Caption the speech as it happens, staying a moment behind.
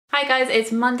Hi guys,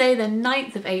 it's Monday the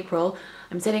 9th of April.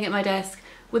 I'm sitting at my desk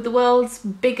with the world's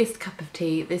biggest cup of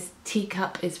tea. This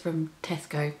teacup is from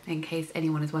Tesco, in case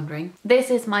anyone is wondering.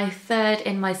 This is my third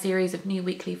in my series of new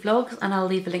weekly vlogs, and I'll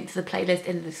leave a link to the playlist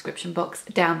in the description box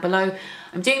down below.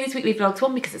 I'm doing these weekly vlogs,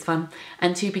 one, because it's fun,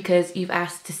 and two, because you've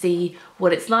asked to see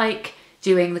what it's like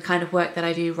doing the kind of work that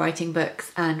I do, writing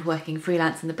books and working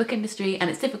freelance in the book industry, and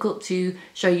it's difficult to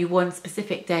show you one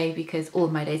specific day because all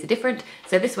of my days are different.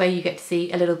 So this way you get to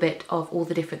see a little bit of all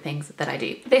the different things that I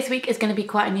do. This week is going to be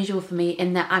quite unusual for me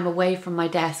in that I'm away from my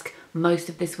desk most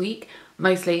of this week.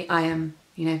 Mostly I am,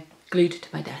 glued to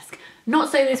my desk.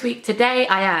 Not so this week. Today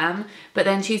I am, but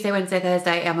then Tuesday, Wednesday,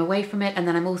 Thursday I'm away from it, and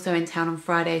then I'm also in town on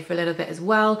Friday for a little bit as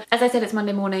well. As I said, it's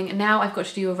Monday morning, and now I've got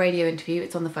to do a radio interview.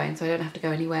 It's on the phone, so I don't have to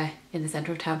go anywhere in the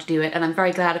centre of town to do it, and I'm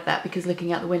very glad of that because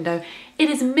looking out the window, it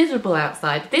is miserable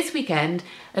outside. This weekend,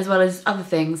 as well as other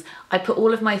things, I put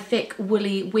all of my thick,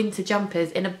 woolly winter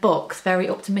jumpers in a box very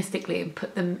optimistically and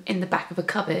put them in the back of a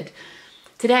cupboard.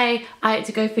 Today, I had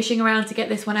to go fishing around to get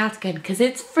this one out again because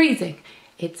it's freezing.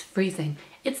 It's freezing.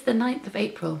 It's the 9th of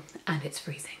April and it's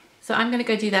freezing. So I'm going to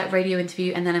go do that radio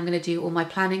interview, and then I'm going to do all my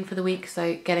planning for the week.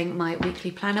 So getting my weekly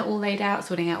planner all laid out,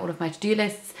 sorting out all of my to-do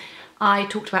lists. I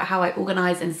talked about how I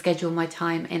organise and schedule my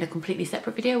time in a completely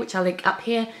separate video, which I'll link up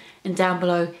here and down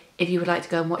below if you would like to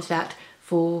go and watch that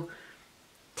for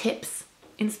tips,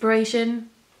 inspiration,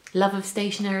 love of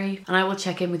stationery, and I will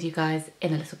check in with you guys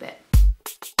in a little bit.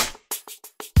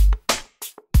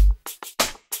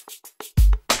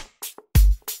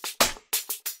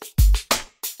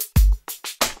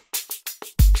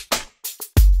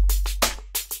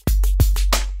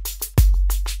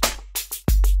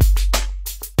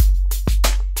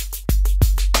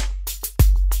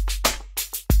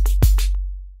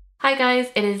 Hi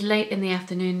guys, it is late in the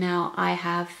afternoon now. I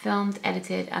have filmed,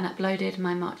 edited and uploaded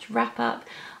my March wrap up.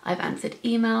 I've answered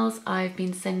emails. I've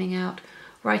been sending out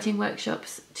writing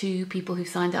workshops to people who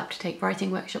signed up to take writing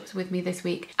workshops with me this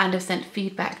week, and have sent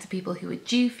feedback to people who were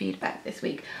due feedback this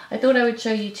week. I thought I would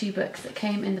show you two books that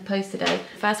came in the post today.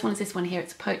 The first one is this one here.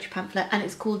 It's a poetry pamphlet and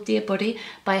it's called Dear Body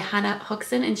by Hannah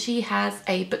Hodgson, and she has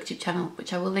a Booktube channel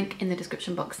which I will link in the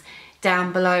description box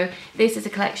down below. This is a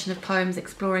collection of poems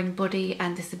exploring body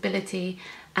and disability,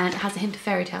 and it has a hint of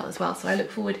fairy tale as well, so I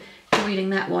look forward to reading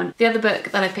that one. The other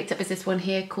book that I picked up is this one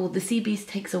here called The Sea Beast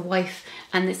Takes a Wife,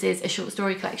 and this is a short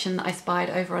story collection that I spied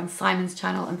over on Simon's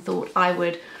channel and thought I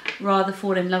would rather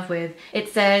fall in love with. It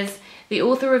says, the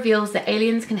author reveals that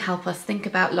aliens can help us think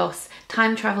about loss,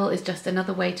 time travel is just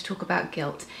another way to talk about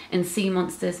guilt, and sea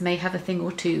monsters may have a thing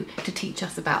or two to teach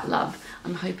us about love.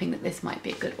 I'm hoping that this might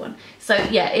be a good one. So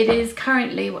yeah, it is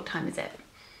currently, what time is it?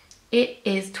 It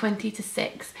is 20 to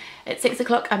 6. At 6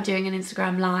 o'clock I'm doing an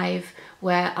Instagram live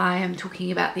where I am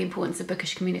talking about the importance of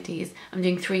bookish communities. I'm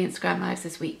doing 3 Instagram lives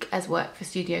this week as work for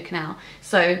Studio Canal.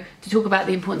 So to talk about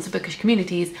the importance of bookish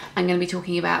communities, I'm going to be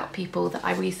talking about people that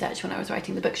I researched when I was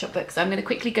writing the Bookshop book. So I'm going to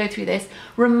quickly go through this,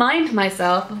 remind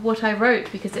myself of what I wrote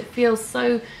because it feels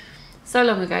so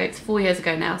long ago. It's 4 years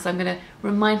ago now, so I'm going to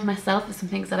remind myself of some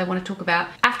things that I want to talk about.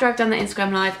 After I've done that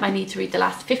Instagram live, I need to read the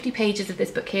last 50 pages of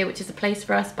this book here, which is A Place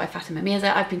for Us by Fatima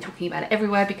Mirza. I've been talking about it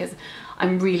everywhere because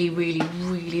I'm really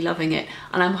loving it,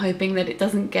 and I'm hoping that it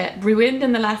doesn't get ruined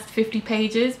in the last 50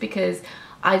 pages because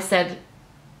I've said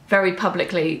very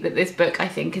publicly that this book I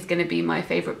think is going to be my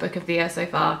favourite book of the year so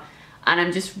far, and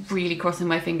I'm just really crossing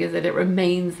my fingers that it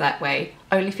remains that way.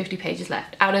 Only 50 pages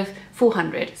left out of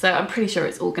 400, so I'm pretty sure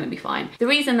it's all going to be fine. The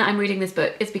reason that I'm reading this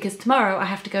book is because tomorrow I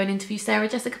have to go and interview Sarah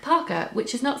Jessica Parker,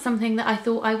 which is not something that I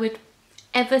thought I would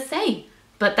ever say,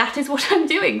 but that is what I'm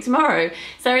doing tomorrow.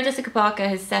 Sarah Jessica Parker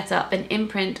has set up an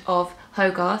imprint of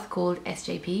Hogarth called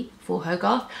SJP for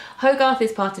Hogarth. Hogarth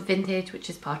is part of Vintage, which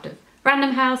is part of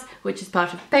Random House, which is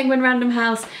part of Penguin Random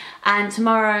House, and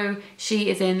tomorrow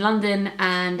she is in London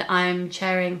and I'm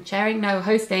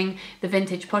hosting the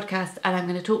Vintage podcast, and I'm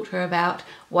going to talk to her about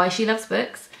why she loves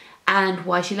books and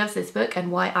why she loves this book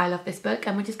and why I love this book,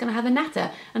 and we're just going to have a natter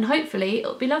and hopefully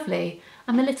it'll be lovely.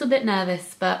 I'm a little bit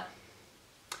nervous, but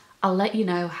I'll let you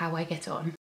know how I get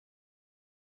on.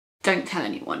 Don't tell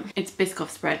anyone. It's Biscoff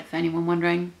spread, for anyone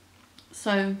wondering.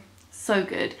 So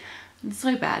good. And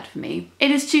so bad for me. It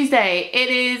is Tuesday. It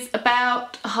is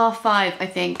about 5:30, I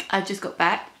think. I've just got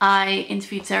back. I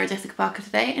interviewed Sarah Jessica Parker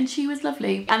today and she was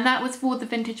lovely. And that was for the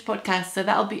Vintage podcast, so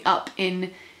that'll be up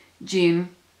in June.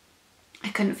 I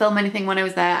couldn't film anything when I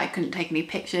was there. I couldn't take any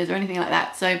pictures or anything like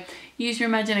that. So use your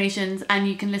imaginations, and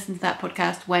you can listen to that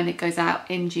podcast when it goes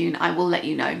out in June. I will let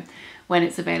you know when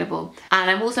it's available.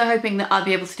 And I'm also hoping that I'll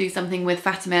be able to do something with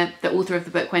Fatima, the author of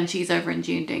the book, when she's over in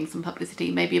June doing some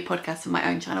publicity, maybe a podcast on my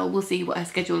own channel. We'll see what her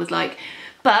schedule is like.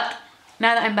 But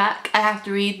now that I'm back, I have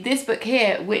to read this book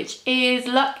here, which is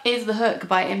Luck is the Hook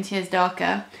by M.T.S.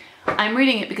 Darker. I'm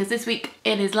reading it because this week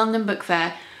it is London Book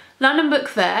Fair. London Book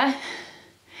Fair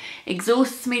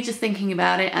exhausts me just thinking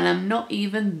about it, and I'm not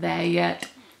even there yet.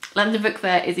 London Book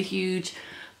Fair is a huge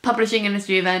publishing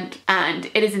industry event and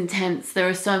it is intense. There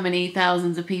are so many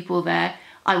thousands of people there.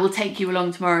 I will take you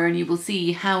along tomorrow and you will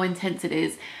see how intense it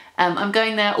is. I'm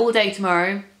going there all day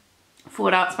tomorrow.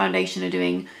 Forward Arts Foundation are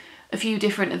doing a few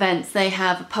different events. They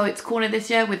have a Poets Corner this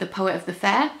year with the Poet of the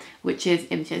Fair, which is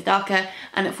M.T.S. Darker,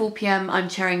 and at 4 p.m. I'm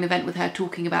chairing an event with her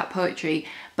talking about poetry,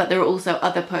 but there are also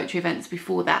other poetry events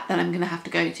before that I'm going to have to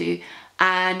go to.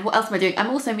 And what else am I doing?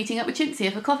 I'm also meeting up with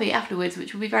Cinzia for coffee afterwards,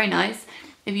 which will be very nice.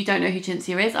 If you don't know who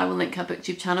Cinzia is, I will link her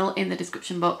Booktube channel in the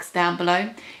description box down below.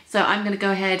 So I'm going to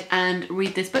go ahead and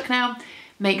read this book now,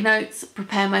 make notes,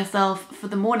 prepare myself for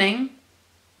the morning.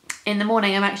 In the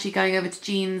morning I'm actually going over to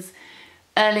Jean's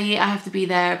early. I have to be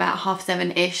there about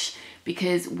 7:30-ish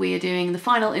because we are doing the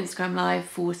final Instagram live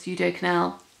for Studio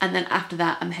Canal, and then after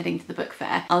that I'm heading to the book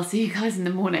fair. I'll see you guys in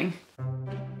the morning.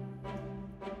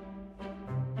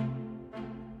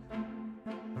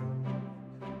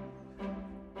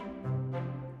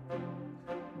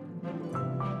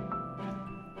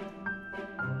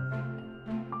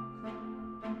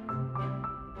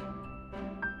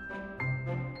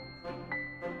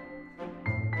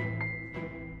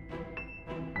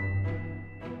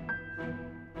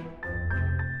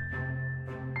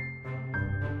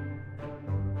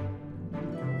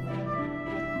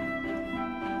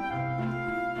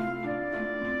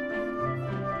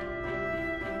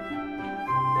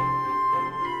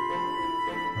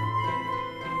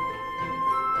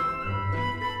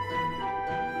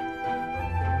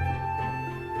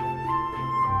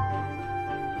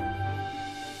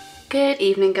 Good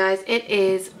evening guys, it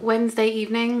is Wednesday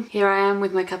evening. Here I am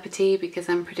with my cup of tea because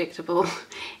I'm predictable.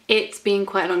 It's been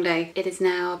quite a long day. It is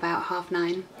now about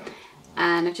 9:30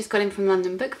 and I've just got in from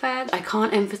London Book Fair. I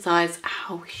can't emphasize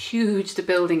how huge the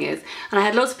building is, and I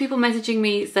had lots of people messaging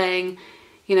me saying,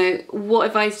 you know, what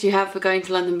advice do you have for going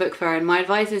to London Book Fair? And my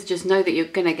advice is just know that you're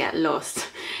gonna get lost.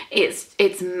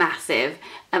 It's massive.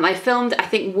 I filmed I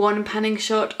think one panning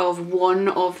shot of one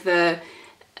of the,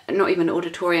 not even an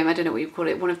auditorium, I don't know what you call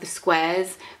it, one of the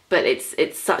squares, but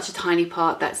it's such a tiny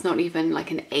part that's not even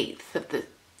like an eighth of the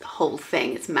whole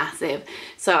thing. It's massive.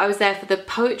 So I was there for the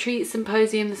poetry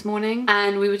symposium this morning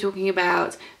and we were talking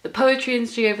about the poetry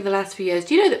industry over the last few years.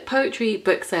 Do you know that poetry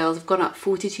book sales have gone up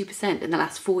 42% in the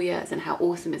last 4 years, and how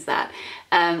awesome is that?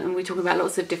 And we're talking about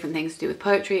lots of different things to do with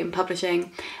poetry and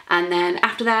publishing. And then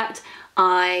after that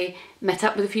I met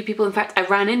up with a few people. In fact, I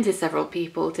ran into several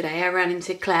people today. I ran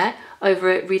into Claire over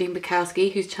at Reading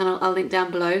Bukowski, whose channel I'll link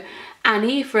down below.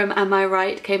 Annie from Am I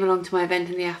Right came along to my event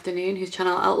in the afternoon, whose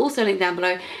channel I'll also link down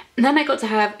below. And then I got to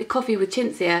have a coffee with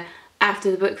Cinzia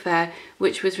after the book fair,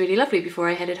 which was really lovely before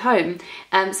I headed home.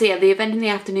 So yeah, the event in the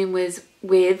afternoon was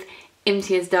with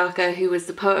M.T.S. Darker, who was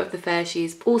the poet of the fair.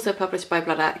 She's also published by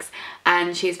Blood Axe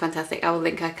and she's fantastic. I will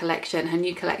link her collection, her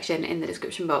new collection, in the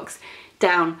description box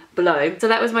down below. So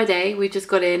that was my day. We just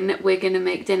got in. We're gonna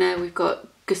make dinner. We've got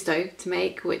gusto to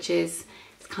make, which is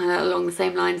kind of along the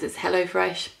same lines as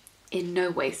HelloFresh. In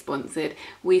no way sponsored.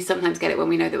 We sometimes get it when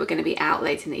we know that we're going to be out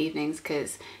late in the evenings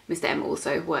because Mr. M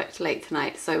also worked late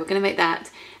tonight. So we're going to make that,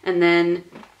 and then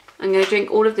I'm going to drink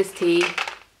all of this tea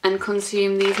and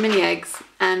consume these mini eggs,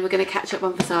 and we're going to catch up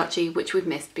on Versace, which we've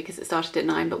missed because it started at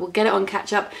 9, but we'll get it on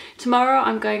catch up. Tomorrow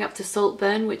I'm going up to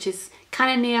Saltburn, which is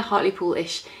kind of near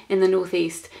Hartlepool-ish in the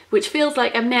northeast, which feels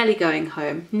like I'm nearly going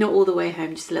home, not all the way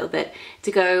home, just a little bit,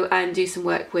 to go and do some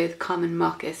work with Carmen,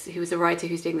 who is a writer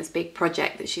who's doing this big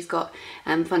project that she's got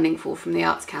funding for from the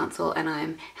Arts Council, and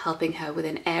I'm helping her with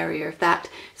an area of that.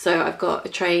 So I've got a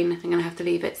train. I'm gonna have to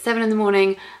leave at 7 in the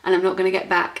morning and I'm not gonna get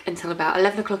back until about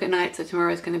 11 o'clock at night, so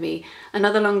tomorrow is gonna be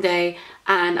another long day,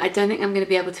 and I don't think I'm gonna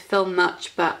be able to film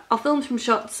much, but I'll film some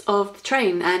shots of the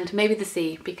train and maybe the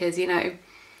sea, because, you know,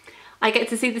 I get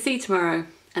to see the sea tomorrow,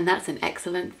 and that's an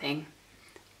excellent thing.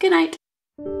 Good night.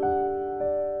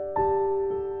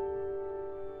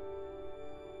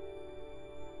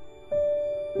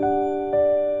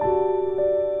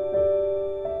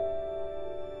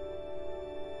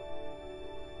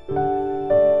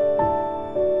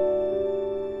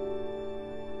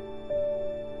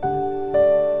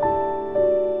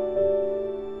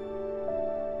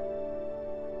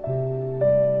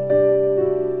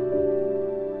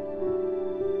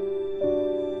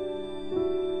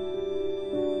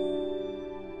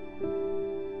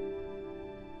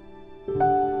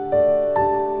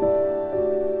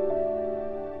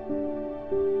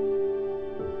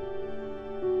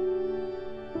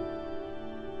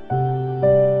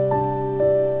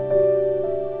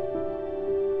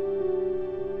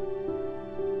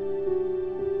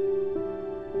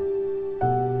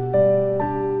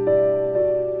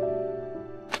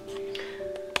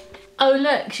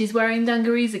 look, she's wearing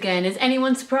dungarees again. Is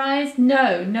anyone surprised?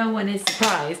 No, no one is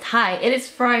surprised. Hi, it is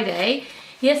Friday.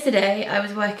 Yesterday I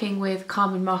was working with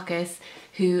Carmen,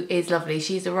 who is lovely.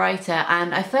 She's a writer,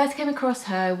 and I first came across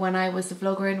her when I was a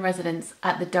vlogger in residence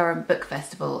at the Durham Book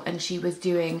Festival, and she was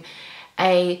doing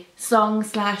a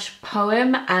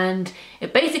song/poem, and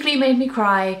it basically made me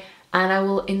cry, and I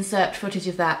will insert footage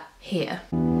of that here.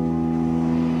 The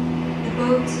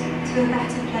boat to a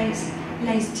better place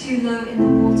lays too low in the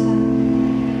water.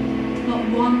 Not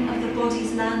one of the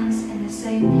bodies lands in the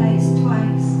same place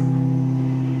twice.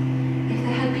 If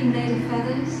they had been made of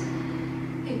feathers,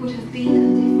 it would have been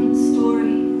a different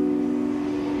story.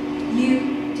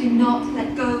 You do not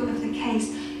let go of the case.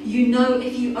 You know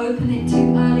if you open it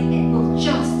too early, it will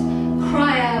just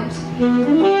cry out.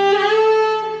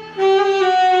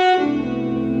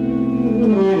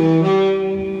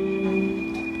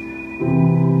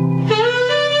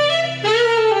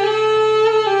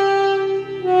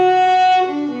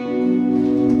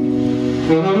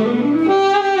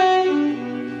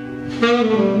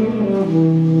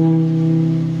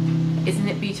 Isn't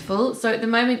it beautiful? So at the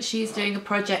moment she's doing a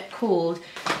project called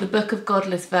The Book of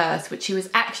Godless Verse, which she was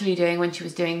actually doing when she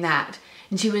was doing that.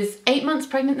 And she was 8 months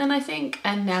pregnant then, I think,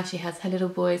 and now she has her little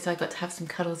boy, so I got to have some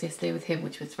cuddles yesterday with him,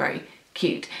 which was very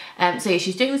cute. So yeah,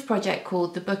 she's doing this project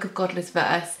called The Book of Godless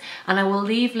Verse, and I will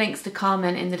leave links to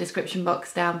Carmen in the description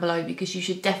box down below, because you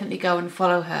should definitely go and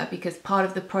follow her, because part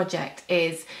of the project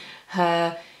is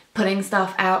her putting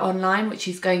stuff out online, which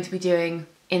she's going to be doing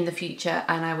in the future,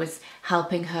 and I was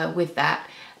helping her with that.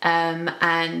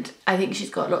 And I think she's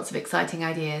got lots of exciting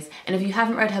ideas. And if you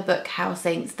haven't read her book, How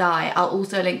Saints Die, I'll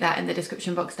also link that in the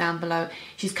description box down below.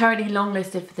 She's currently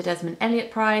longlisted for the Desmond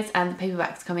Elliott Prize, and the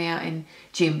paperback's coming out in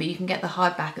June, but you can get the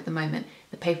hardback at the moment.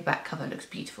 The paperback cover looks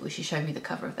beautiful. She showed me the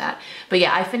cover of that. But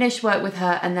yeah, I finished work with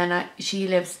her, and then she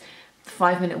lives a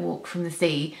 5-minute walk from the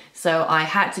sea, so I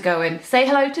had to go and say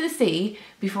hello to the sea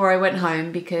before I went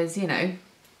home, because, you know,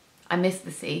 I miss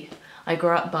the sea. I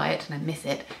grew up by it and I miss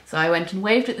it. So I went and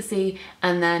waved at the sea,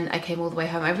 and then I came all the way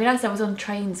home. I realised I was on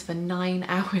trains for 9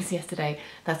 hours yesterday.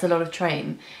 That's a lot of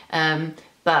train.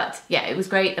 But yeah, it was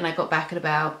great, and I got back at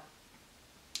about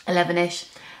 11ish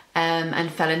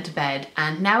and fell into bed.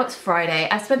 And now it's Friday.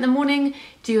 I spent the morning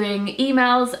doing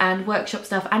emails and workshop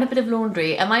stuff and a bit of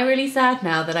laundry. Am I really sad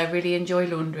now that I really enjoy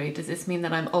laundry? Does this mean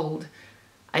that I'm old?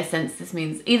 I sense this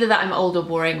means either that I'm old or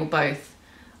boring, or both.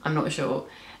 I'm not sure.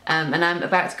 And I'm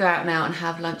about to go out now and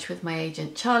have lunch with my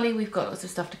agent Charlie. We've got lots of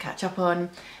stuff to catch up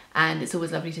on, and it's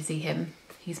always lovely to see him.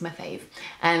 He's my fave.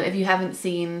 If you haven't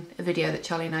seen a video that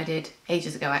Charlie and I did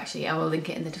ages ago, actually, I will link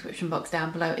it in the description box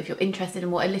down below. If you're interested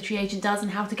in what a literary agent does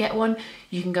and how to get one,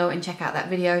 you can go and check out that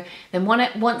video. Then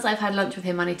once I've had lunch with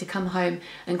him, I need to come home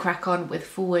and crack on with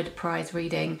Forward Prize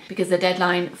reading, because the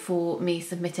deadline for me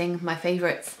submitting my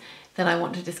favourites that I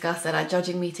want to discuss at our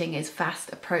judging meeting is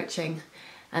fast approaching.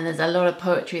 And there's a lot of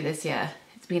poetry this year.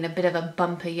 It's been a bit of a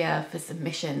bumper year for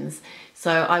submissions.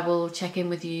 So I will check in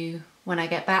with you when I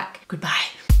get back. Goodbye.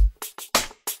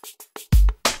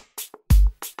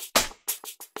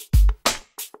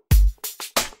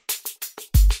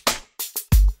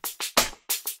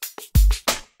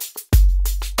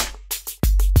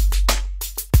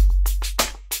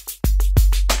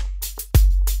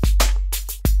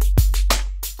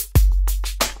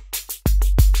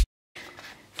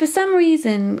 For some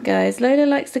reason, guys, Lola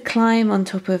likes to climb on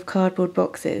top of cardboard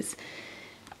boxes.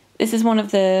 This is one of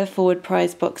the Forward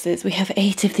Prize boxes. We have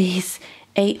 8 of these,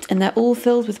 8, and they're all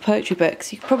filled with poetry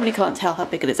books. You probably can't tell how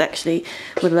big it is actually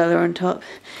with Lola on top.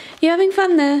 You having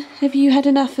fun there? Have you had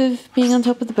enough of being on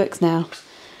top of the books now?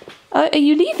 Are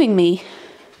you leaving me?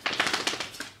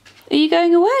 Are you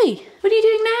going away? What are you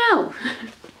doing now?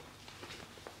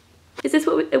 Is this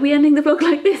what are we ending the vlog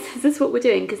like this? Is this what we're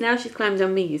doing? Because now she's climbed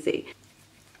on me, you see.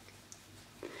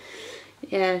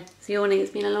 Yeah, it's yawning.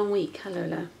 It's been a long week. Hello,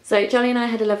 Lola. So Charlie and I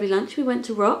had a lovely lunch. We went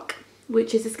to Rock,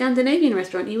 which is a Scandinavian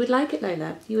restaurant. You would like it,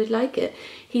 Lola. You would like it.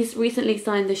 He's recently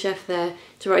signed the chef there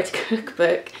to write a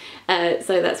cookbook,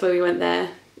 so that's why we went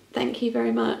there. Thank you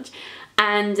very much.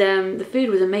 And the food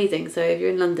was amazing. So if you're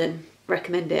in London,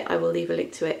 recommend it. I will leave a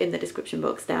link to it in the description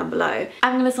box down below.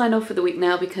 I'm going to sign off for the week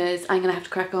now, because I'm going to have to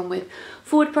crack on with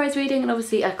Forward Prize reading, and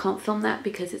obviously I can't film that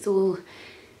because it's all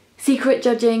secret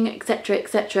judging, etc,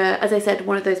 etc. As I said,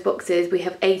 one of those boxes, we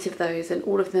have 8 of those, and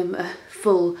all of them are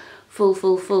full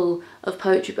of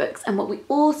poetry books. And what we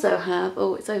also have,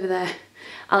 oh, it's over there,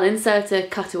 I'll insert a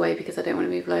cutaway because I don't want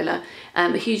to move Lola,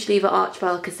 a huge lever arch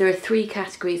file, because there are 3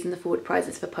 categories in the Forward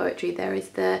Prizes for poetry. There is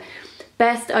the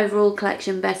Best Overall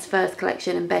Collection, Best First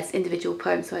Collection, and Best Individual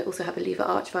Poem. So I also have a lever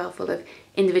arch file full of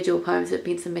individual poems that have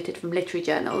been submitted from literary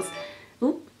journals.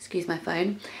 Ooh, Excuse my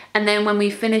phone. And then when we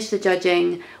finish the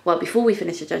judging, well, before we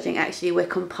finish the judging, actually, we're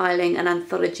compiling an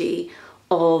anthology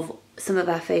of some of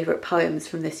our favourite poems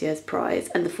from this year's prize.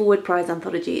 And the Forward Prize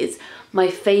anthology is my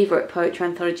favourite poetry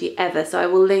anthology ever. So I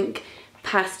will link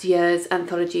past year's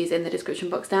anthologies in the description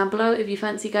box down below if you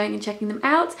fancy going and checking them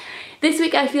out. This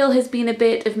week I feel has been a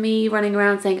bit of me running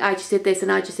around saying I just did this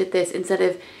and I just did this instead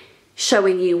of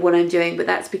showing you what I'm doing, but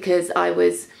that's because I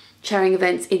was chairing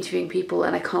events, interviewing people,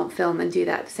 and I can't film and do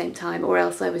that at the same time, or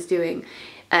else I was doing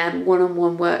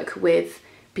one-on-one work with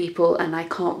people and I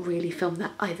can't really film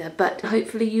that either. But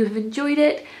hopefully you have enjoyed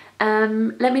it.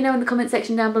 Let me know in the comment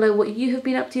section down below what you have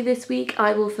been up to this week.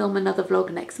 I will film another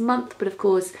vlog next month, but of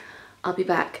course I'll be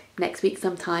back next week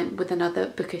sometime with another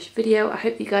bookish video. I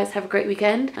hope you guys have a great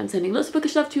weekend. I'm sending lots of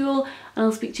bookish love to you all, and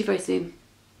I'll speak to you very soon.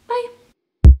 Bye!